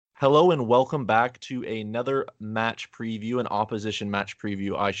Hello and welcome back to another match preview, an opposition match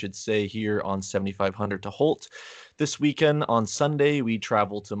preview, I should say, here on 7500 to Holt. This weekend on Sunday, we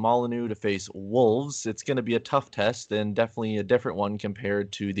travel to Molineux to face Wolves. It's going to be a tough test and definitely a different one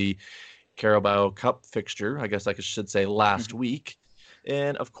compared to the Carabao Cup fixture, I guess I should say, last week.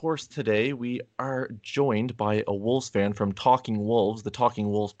 And of course, today we are joined by a Wolves fan from Talking Wolves, the Talking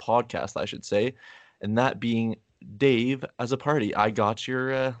Wolves podcast, I should say, and that being Dave as a party. I got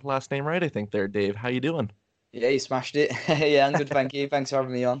your last name right, I think there, Dave. How you doing? Yeah, you smashed it. Yeah, I'm good, thank you. Thanks for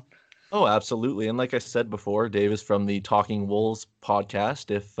having me on. Oh, absolutely. And like I said before, Dave is from the Talking Wolves podcast.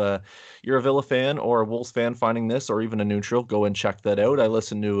 If you're a Villa fan or a Wolves fan finding this, or even a neutral, go and check that out. I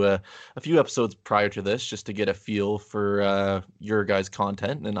listened to a few episodes prior to this just to get a feel for your guys'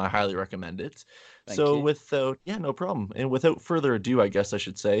 content, and I highly recommend it. Thank So, you. yeah, no problem. And without further ado, I guess I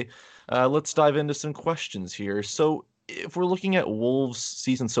should say, let's dive into some questions here. So, if we're looking at Wolves'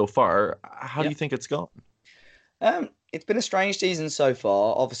 season so far, how do Yeah. you think it's gone? It's been a strange season so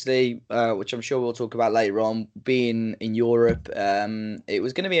far, obviously, which I'm sure we'll talk about later on. Being in Europe, it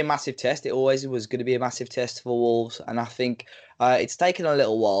was going to be a massive test. It always was going to be a massive test for Wolves, and I think it's taken a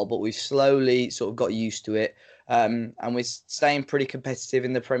little while, but we've slowly sort of got used to it. And we're staying pretty competitive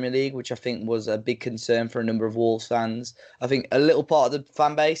in the Premier League, which I think was a big concern for a number of Wolves fans. I think a little part of the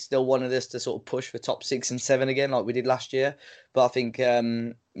fan base still wanted us to sort of push for top 6 and 7 again, like we did last year. But I think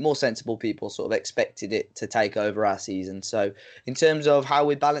more sensible people sort of expected it to take over our season. So in terms of how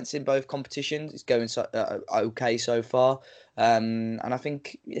we're balancing both competitions, it's going okay so far. And I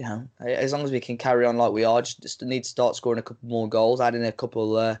think, as long as we can carry on like we are, just need to start scoring a couple more goals, adding a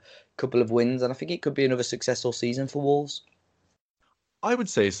couple of wins, and I think it could be another successful season for Wolves. I would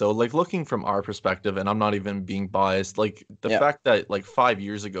say so. Like looking from our perspective, and I'm not even being biased, like the Yeah, fact that like 5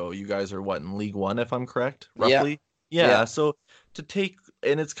 years ago, you guys are what in League One, if I'm correct, yeah, roughly. yeah. Yeah. So to take,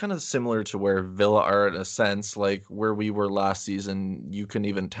 and it's kind of similar to where Villa are in a sense, like where we were last season, you couldn't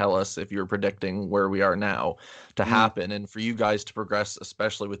even tell us if you were predicting where we are now to Mm. happen. And for you guys to progress,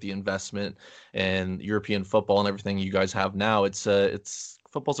 especially with the investment and European football and everything you guys have now, it's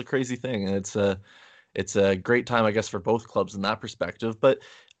football's a crazy thing, and it's a great time, I guess, for both clubs in that perspective. But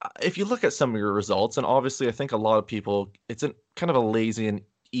if you look at some of your results, and obviously, I think a lot of people, it's a kind of a lazy and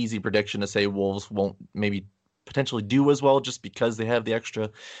easy prediction to say Wolves won't maybe potentially do as well just because they have the extra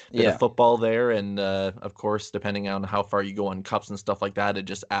bit of Yeah. football there. And of course, depending on how far you go on cups and stuff like that, it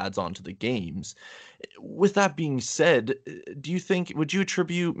just adds on to the games. With that being said, do you think, would you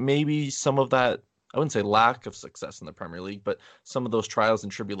attribute maybe some of that? I wouldn't say lack of success in the Premier League, but some of those trials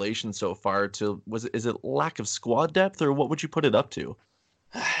and tribulations so far to is it lack of squad depth, or what would you put it up to?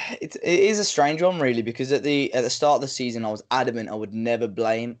 It is a strange one, really, because at the start of the season, I was adamant I would never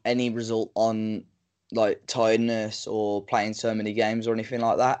blame any result on like tiredness or playing so many games or anything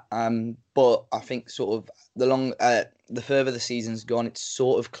like that. But I think sort of the further the season's gone, it's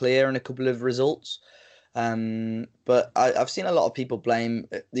sort of clear in a couple of results. But I've seen a lot of people blame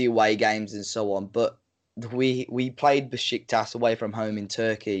the away games and so on, but we played Besiktas away from home in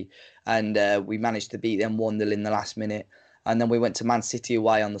Turkey, and we managed to beat them 1-0 in the last minute. And then we went to Man City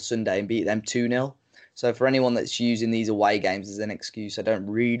away on the Sunday and beat them 2-0. So for anyone that's using these away games as an excuse, I don't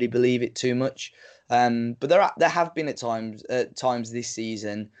really believe it too much. But there have been at times this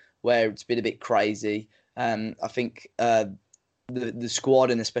season where it's been a bit crazy. I think the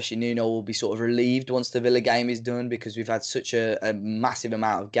squad and especially Nuno will be sort of relieved once the Villa game is done, because we've had such a massive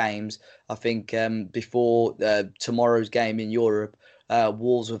amount of games. I think before tomorrow's game in Europe,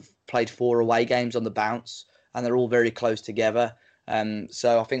 Wolves have played 4 away games on the bounce, and they're all very close together.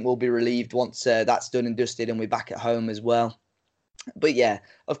 So I think we'll be relieved once that's done and dusted and we're back at home as well. But yeah,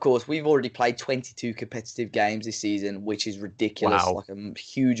 of course, we've already played 22 competitive games this season, which is ridiculous. Wow. Like a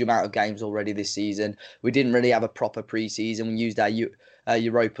huge amount of games already this season. We didn't really have a proper pre-season. We used our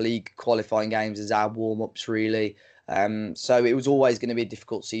Europa League qualifying games as our warm-ups, really. So it was always going to be a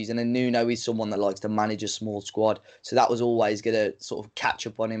difficult season. And Nuno is someone that likes to manage a small squad. So that was always going to sort of catch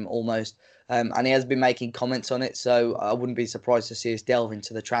up on him almost. And he has been making comments on it. So I wouldn't be surprised to see us delve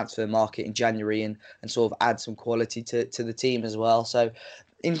into the transfer market in January and sort of add some quality to the team as well. So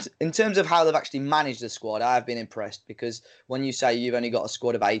in terms of how they've actually managed the squad, I've been impressed, because when you say you've only got a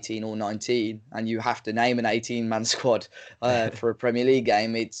squad of 18 or 19 and you have to name an 18-man squad for a Premier League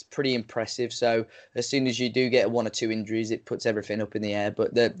game, it's pretty impressive. So as soon as you do get 1 or 2 injuries, it puts everything up in the air.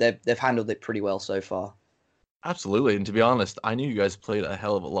 But they've handled it pretty well so far. Absolutely. And to be honest, I knew you guys played a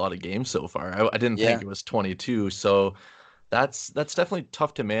hell of a lot of games so far. I didn't think Yeah, it was 22. So that's definitely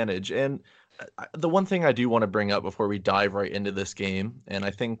tough to manage. And the one thing I do want to bring up before we dive right into this game, and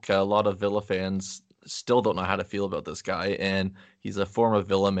I think a lot of Villa fans still don't know how to feel about this guy, and he's a former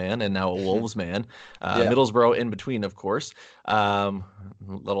Villa man and now a Wolves man. Yeah. Middlesbrough in between, of course.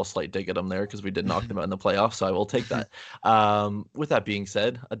 Little slight dig at him there because we did knock them out in the playoffs, so I will take that. With that being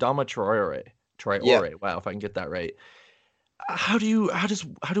said, Adama Traore. Yeah. Traore. Wow, if I can get that right. How do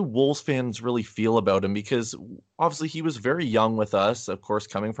Wolves fans really feel about him? Because obviously he was very young with us, of course,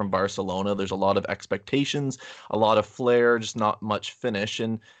 coming from Barcelona. There's a lot of expectations, a lot of flair, just not much finish,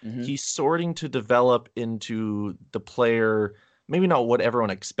 and hmm he's starting to develop into the player. Maybe not what everyone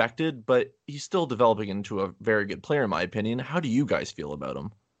expected, but he's still developing into a very good player, in my opinion. How do you guys feel about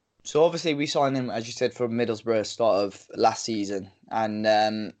him? So obviously we signed him, as you said, from Middlesbrough start of last season,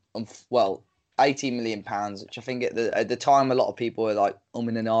 and well, £18 million, which I think at the time a lot of people were like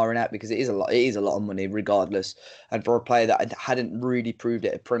umming and ahhing at because it is a lot. It is a lot of money, regardless, and for a player that hadn't really proved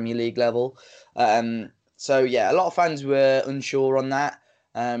it at Premier League level. So yeah, a lot of fans were unsure on that.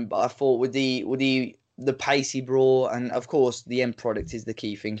 But I thought with the pace he brought, and of course the end product is the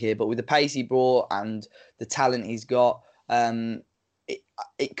key thing here. But with the pace he brought and the talent he's got. It,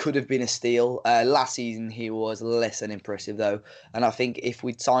 it could have been a steal. Last season he was less than impressive though, and I think if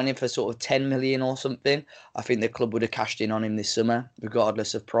we'd signed him for sort of 10 million or something, I think the club would have cashed in on him this summer,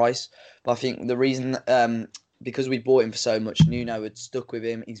 regardless of price. But I think the reason, because we bought him for so much, Nuno had stuck with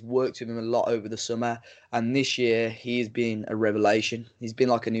him. He's worked with him a lot over the summer, and this year he has been a revelation. He's been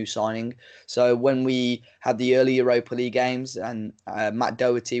like a new signing. So when we had the early Europa League games and Matt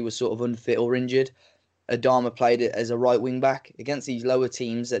Doherty was sort of unfit or injured, Adama played it as a right wing back against these lower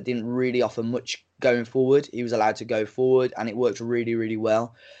teams that didn't really offer much going forward. He was allowed to go forward, and it worked really, really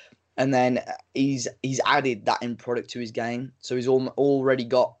well. And then he's added that in product to his game, so he's already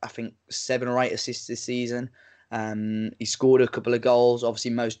got, I think, 7 or 8 assists this season. He scored a couple of goals,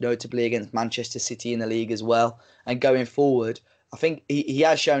 obviously most notably against Manchester City in the league as well. And going forward, I think he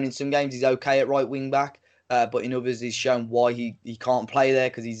has shown in some games he's okay at right wing back, but in others he's shown why he can't play there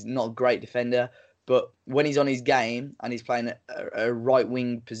because he's not a great defender. But when he's on his game and he's playing a right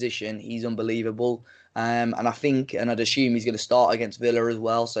wing position, he's unbelievable. And I think, and I'd assume he's going to start against Villa as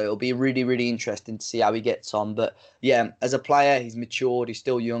well. So it'll be really, really interesting to see how he gets on. But yeah, as a player, he's matured. He's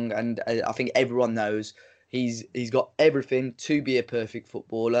still young, and I think everyone knows he's got everything to be a perfect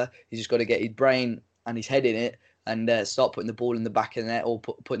footballer. He's just got to get his brain and his head in it and start putting the ball in the back of the net or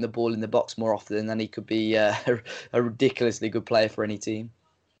putting the ball in the box more often. Then he could be a ridiculously good player for any team.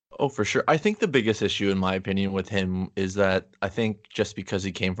 Oh, for sure. I think the biggest issue, in my opinion, with him is that I think just because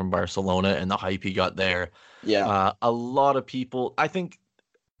he came from Barcelona and the hype he got there, Yeah, a lot of people, I think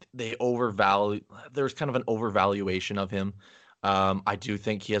they overvalue, there's kind of an overvaluation of him. I do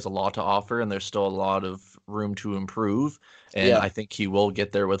think he has a lot to offer, and there's still a lot of room to improve. And yeah. I think he will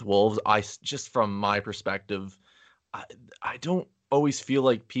get there with Wolves. Just from my perspective, I, I don't always feel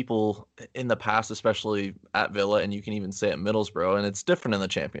like people in the past, especially at Villa, and you can even say at Middlesbrough, and it's different in the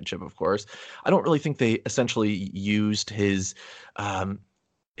Championship, of course. I don't really think they essentially used um,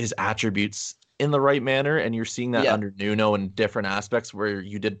 his attributes in the right manner, and you're seeing that Yeah, under Nuno in different aspects. Where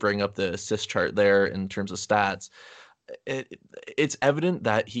you did bring up the assist chart there in terms of stats. It, it's evident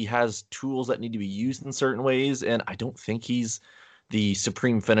that he has tools that need to be used in certain ways, and I don't think he's the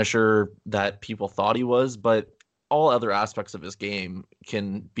supreme finisher that people thought he was, but all other aspects of his game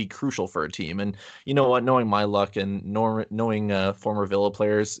can be crucial for a team. And you know what? Knowing my luck and knowing former Villa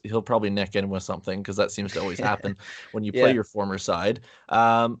players, he'll probably nick in with something because that seems to always happen when you play yeah. your former side.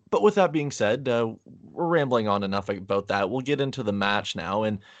 But with that being said, we're rambling on enough about that. We'll get into the match now.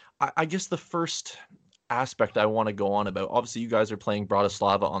 And I guess the first aspect I want to go on about, obviously, you guys are playing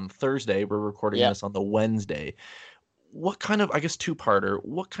Bratislava on Thursday. We're recording Yeah. this on the Wednesday. What kind of, I guess, two-parter,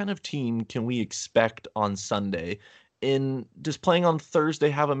 what kind of team can we expect on Sunday? In does playing on Thursday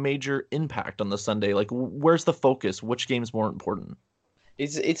have a major impact on the Sunday? Like, where's the focus? Which game's more important?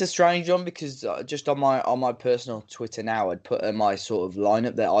 It's a strange one because just on my personal Twitter now, I'd put my sort of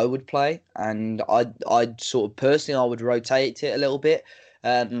lineup that I would play, and I'd sort of personally I would rotate it a little bit.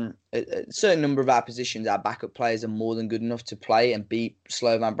 A certain number of our positions, our backup players are more than good enough to play and beat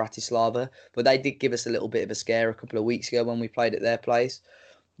Slovan Bratislava, but they did give us a little bit of a scare a couple of weeks ago when we played at their place.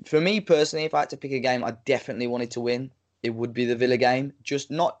 For me personally, if I had to pick a game I definitely wanted to win, it would be the Villa game.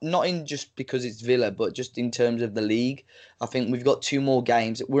 Just not in just because it's Villa, but just in terms of the league. I think we've got 2 more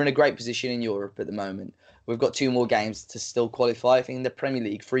games. We're in a great position in Europe at the moment. We've got 2 more games to still qualify. I think in the Premier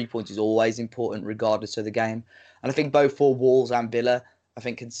League, 3 points is always important regardless of the game. And I think both for Wolves and Villa, I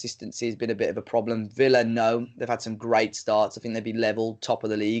think consistency has been a bit of a problem. Villa, no, they've had some great starts. I think they'd be level top of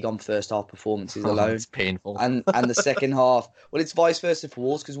the league on first half performances Oh, alone. it's painful. And the second half, well, it's vice versa for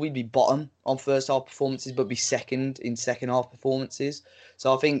Wolves because we'd be bottom on first half performances, but be second in second half performances.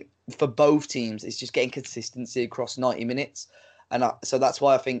 So I think for both teams, it's just getting consistency across 90 minutes. And so that's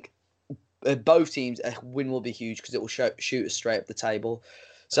why I think both teams, a win will be huge because it will shoot us straight up the table.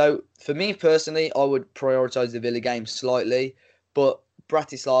 So for me personally, I would prioritise the Villa game slightly. But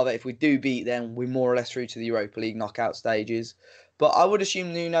Bratislava, if we do beat them, we're more or less through to the Europa League knockout stages. But I would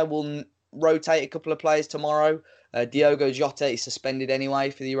assume Nuno will rotate a couple of players tomorrow. Diogo Jota is suspended anyway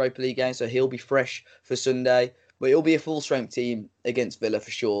for the Europa League game, so he'll be fresh for Sunday. But it'll be a full-strength team against Villa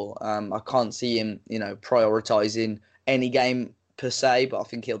for sure. I can't see him, prioritising any game per se, but I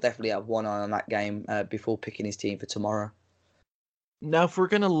think he'll definitely have one eye on that game before picking his team for tomorrow. Now, if we're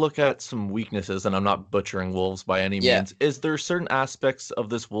going to look at some weaknesses, and I'm not butchering Wolves by any means, is there certain aspects of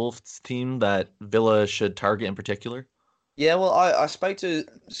this Wolves team that Villa should target in particular? Yeah, well, I spoke to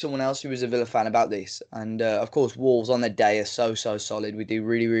someone else who was a Villa fan about this, and of course, Wolves on their day are so solid. We do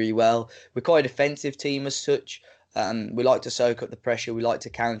really, really well. We're quite a defensive team as such. We like to soak up the pressure. We like to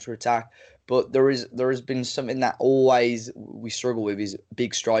counter attack. But there has been something that always we struggle with is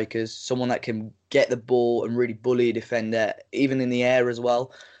big strikers, someone that can get the ball and really bully a defender, even in the air as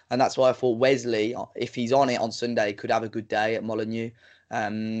well. And that's why I thought Wesley, if he's on it on Sunday, could have a good day at Molineux.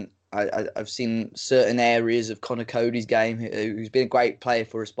 I've seen certain areas of Connor Cody's game, who's been a great player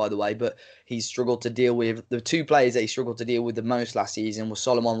for us, by the way, but he's struggled to deal with the two players that he struggled to deal with the most last season were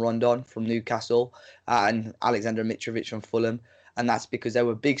Solomon Rondon from Newcastle and Alexander Mitrovic from Fulham. And that's because they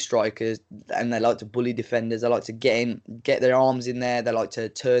were big strikers and they like to bully defenders. They like to get their arms in there. They like to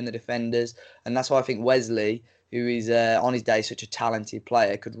turn the defenders. And that's why I think Wesley, who is on his day such a talented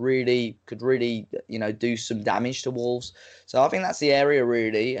player, could really do some damage to Wolves. So I think that's the area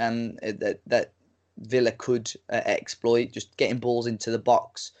really that Villa could exploit, just getting balls into the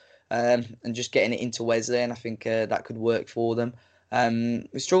box and just getting it into Wesley. And I think that could work for them.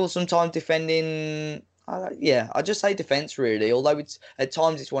 We struggle sometimes defending. I just say defence really. Although at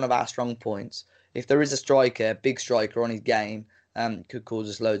times it's one of our strong points. If there is a big striker on his game, could cause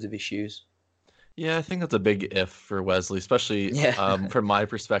us loads of issues. Yeah, I think that's a big if for Wesley, especially from my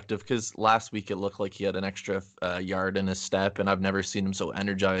perspective, because last week it looked like he had an extra yard in his step, and I've never seen him so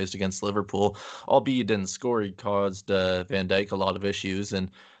energized against Liverpool. Albeit he didn't score, he caused Van Dijk a lot of issues,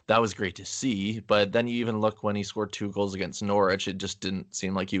 and that was great to see. But then you even look when he scored 2 goals against Norwich, it just didn't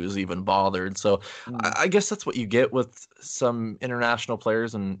seem like he was even bothered. So I guess that's what you get with some international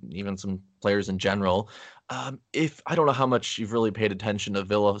players and even some players in general. If I don't know how much you've really paid attention to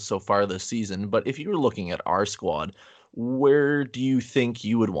Villa so far this season, but if you were looking at our squad, where do you think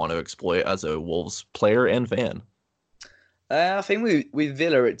you would want to exploit as a Wolves player and fan? I think with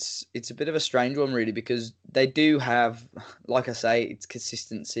Villa, it's a bit of a strange one really because they do have, like I say, it's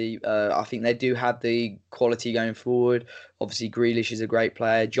consistency. I think they do have the quality going forward. Obviously, Grealish is a great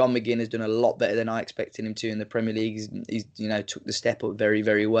player. John McGinn has done a lot better than I expected him to in the Premier League. He's took the step up very,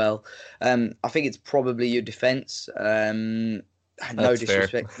 very well. I think it's probably your defence. No That's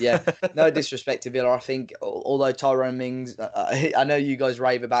disrespect, fair. yeah, no disrespect to Villa. I think although Tyrone Mings, I know you guys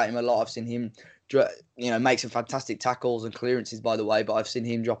rave about him a lot. I've seen him make some fantastic tackles and clearances, by the way, but I've seen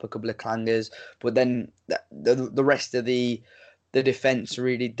him drop a couple of clangers. But then the rest of the defence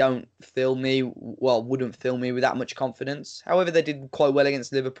really wouldn't fill me with that much confidence. However, they did quite well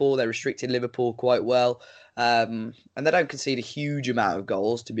against Liverpool. They restricted Liverpool quite well. And they don't concede a huge amount of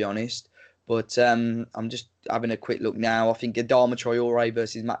goals, to be honest. But I'm just having a quick look now. I think Adama Traore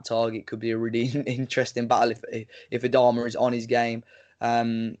versus Matt Targett could be a really interesting battle if Adama is on his game.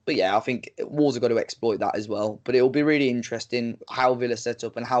 But yeah, I think Wolves have got to exploit that as well. But it'll be really interesting how Villa set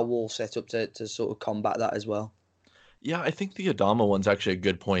up and how Wolves set up to sort of combat that as well. Yeah, I think the Adama one's actually a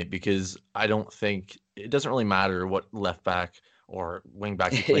good point because I don't think it doesn't really matter what left back or wing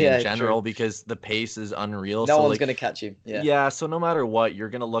back you play in Yeah, general true. because the pace is unreal. No So one's like going to catch him. Yeah. yeah, so no matter what, you're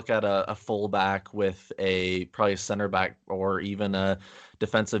gonna look at a fullback with probably a center back or even a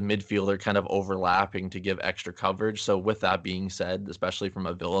defensive midfielder kind of overlapping to give extra coverage. So with that being said, especially from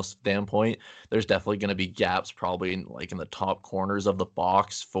a Villa standpoint, there's definitely gonna be gaps probably in the top corners of the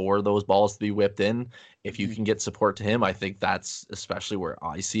box for those balls to be whipped in. If you Mhm. can get support to him, I think that's especially where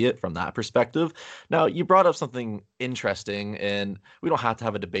I see it from that perspective. Now, you brought up something interesting, and we don't have to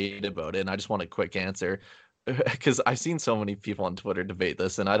have a debate about it, and I just want a quick answer because I've seen so many people on Twitter debate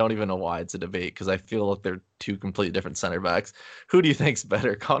this, and I don't even know why it's a debate because I feel like they're two completely different center backs. Who do you think's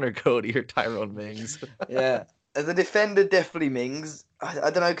better, Connor Cody or Tyrone Mings? Yeah. As a defender, definitely Mings.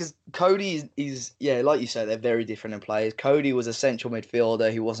 I don't know because Cody is yeah, like you say, they're very different in players. Cody was a central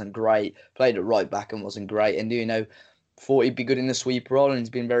midfielder who wasn't great, played at right back and wasn't great, and thought he'd be good in the sweep role, and he's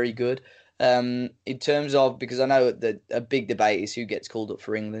been very good. In terms of because I know that a big debate is who gets called up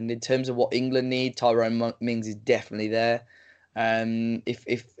for England. In terms of what England need, Tyrone Mings is definitely there.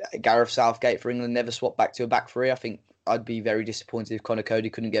 If Gareth Southgate for England never swapped back to a back three, I think I'd be very disappointed if Connor Cody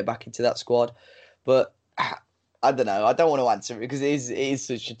couldn't get back into that squad. But I don't know. I don't want to answer it because it is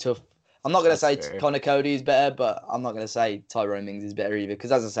such a tough. I'm not going to That's say fair. Connor Cody is better, but I'm not going to say Tyrone Mings is better either.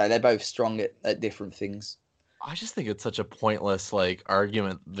 Because as I say, they're both strong at different things. I just think it's such a pointless like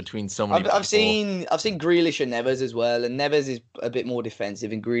argument between so many I've people. I've seen Grealish and Neves as well, and Neves is a bit more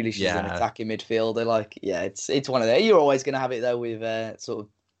defensive, and Grealish is an Yeah. attacking midfielder. Like, yeah, it's one of them. You're always going to have it though with sort of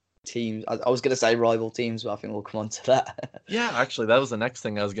teams. I was going to say rival teams, but I think we'll come on to that. Yeah, actually, that was the next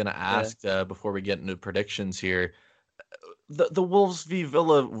thing I was going to Yeah. ask before we get into predictions here. The Wolves v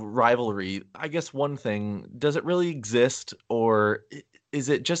Villa rivalry, I guess one thing, does it really exist, or is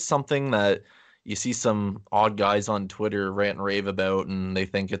it just something that you see some odd guys on Twitter rant and rave about and they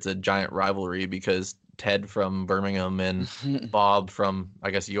think it's a giant rivalry because Ted from Birmingham and Bob from, I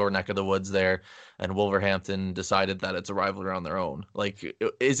guess, your neck of the woods there and Wolverhampton decided that it's a rivalry on their own? Like,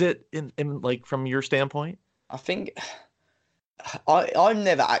 is it in like from your standpoint? I think I've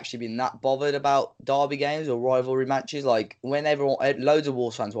never actually been that bothered about derby games or rivalry matches. Like when loads of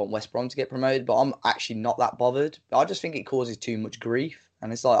Wolves fans want West Brom to get promoted, but I'm actually not that bothered. I just think it causes too much grief,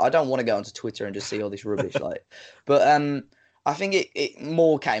 and it's like I don't want to go onto Twitter and just see all this rubbish. But I think it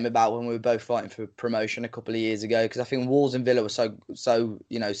more came about when we were both fighting for promotion a couple of years ago because I think Wolves and Villa were so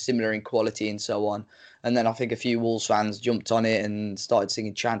similar in quality and so on, and then I think a few Wolves fans jumped on it and started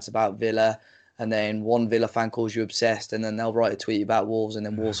singing chants about Villa. And then one Villa fan calls you obsessed, and then they'll write a tweet about Wolves, and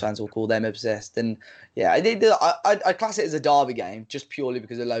then Wolves fans will call them obsessed. And yeah, I class it as a derby game just purely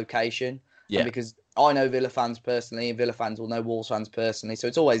because of location, Yeah. and because I know Villa fans personally, and Villa fans will know Wolves fans personally. So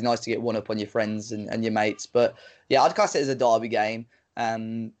it's always nice to get one up on your friends and your mates. But yeah, I'd class it as a derby game.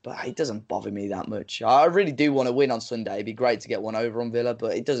 But it doesn't bother me that much. I really do want to win on Sunday. It'd be great to get one over on Villa,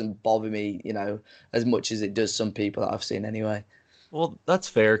 but it doesn't bother me, as much as it does some people that I've seen anyway. Well, that's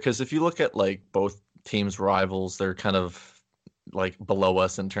fair because if you look at like both teams' rivals, they're kind of like below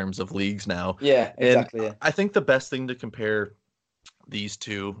us in terms of leagues now. Yeah, exactly. And Yeah. I think the best thing to compare these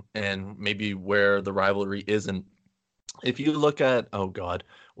two and maybe where the rivalry isn't, if you look at, oh God,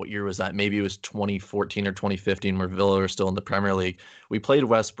 what year was that? Maybe it was 2014 or 2015 where Villa were still in the Premier League. We played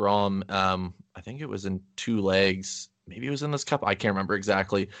West Brom. I think it was in two legs. Maybe it was in this cup. I can't remember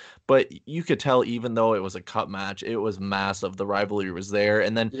exactly. But you could tell, even though it was a cup match, it was massive. The rivalry was there.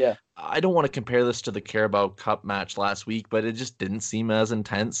 And then Yeah. I don't want to compare this to the Carabao Cup match last week, but it just didn't seem as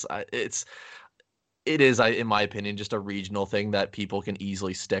intense. It is, in my opinion, just a regional thing that people can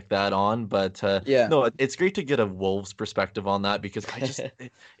easily stick that on. But Yeah. no, it's great to get a Wolves perspective on that because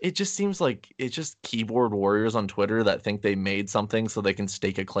it just seems like it's just keyboard warriors on Twitter that think they made something so they can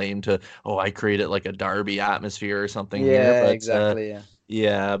stake a claim to, oh, I created like a derby atmosphere or something here. Yeah, But exactly. Yeah.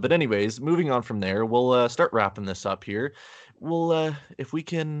 yeah, but anyways, moving on from there, we'll start wrapping this up here. We'll if we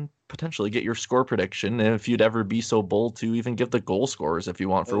can potentially get your score prediction, and if you'd ever be so bold to even give the goal scorers if you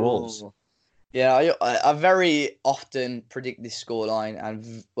want for Wolves. Ooh. Yeah, I very often predict this scoreline,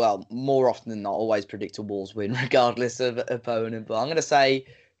 and well, more often than not, always predict a Wolves win, regardless of opponent. But I'm going to say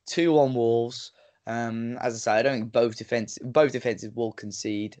 2-1 Wolves. As I say, I don't think both defenses will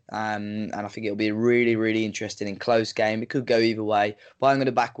concede, and I think it'll be a really, really interesting and close game. It could go either way, but I'm going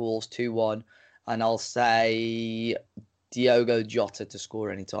to back Wolves 2-1, and I'll say Diogo Jota to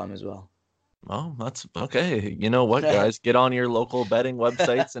score any time as well. Oh, that's okay. You know what, guys? Get on your local betting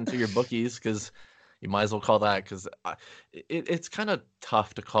websites and to your bookies because you might as well call that because it's kind of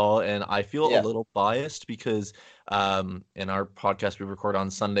tough to call. And I feel a Yeah. little biased because in our podcast we record on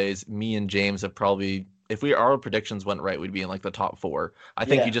Sundays, me and James have probably, if our predictions went right, we'd be in like the top 4. I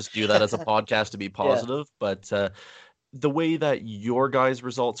think Yeah. you just do that as a podcast to be positive. But the way that your guys'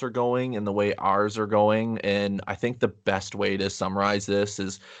 results are going and the way ours are going, and I think the best way to summarize this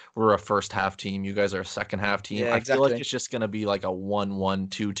is we're a first half team, you guys are a second half team. Yeah, I feel like exactly. it's just going to be like a 1-1,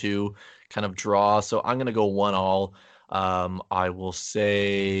 2-2 kind of draw. So I'm going to go 1-1. I will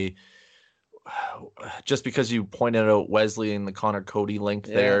say, just because you pointed out Wesley and the Connor Cody link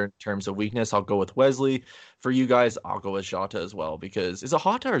there in terms of weakness, I'll go with Wesley. For you guys, I'll go with Jota as well because is it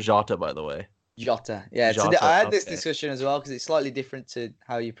Jota or Jota, by the way? Jota. Yeah, so Jota, I had this okay. discussion as well because it's slightly different to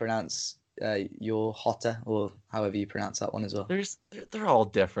how you pronounce your Jota or however you pronounce that one as well. They're all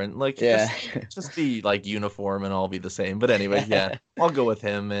different. Like Yeah. just be like uniform and all be the same. But anyway, yeah, I'll go with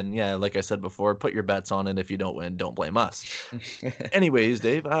him. And yeah, like I said before, put your bets on it. If you don't win, don't blame us. Anyways,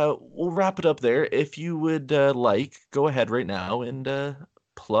 Dave, we'll wrap it up there. If you would go ahead right now and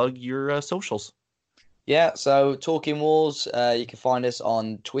plug your socials. Yeah, so Talking Wolves, you can find us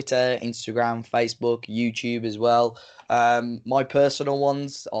on Twitter, Instagram, Facebook, YouTube as well. My personal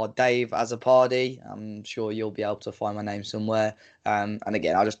ones are Dave Azzopardi. I'm sure you'll be able to find my name somewhere. And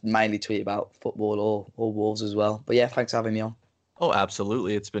again, I just mainly tweet about football or Wolves as well. But yeah, thanks for having me on. Oh,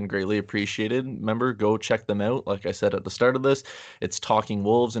 absolutely. It's been greatly appreciated. Remember, go check them out. Like I said at the start of this, it's Talking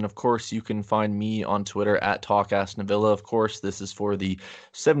Wolves. And of course, you can find me on Twitter at TalkAskNavilla. Of course, this is for the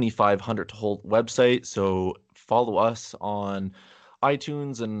 7,500 to Holt website. So follow us on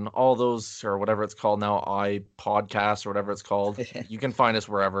iTunes and all those, or whatever it's called now, iPodcasts or whatever it's called. You can find us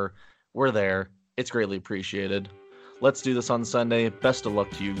wherever. We're there. It's greatly appreciated. Let's do this on Sunday. Best of luck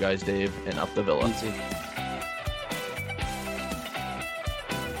to you guys, Dave, and up the Villa. You too.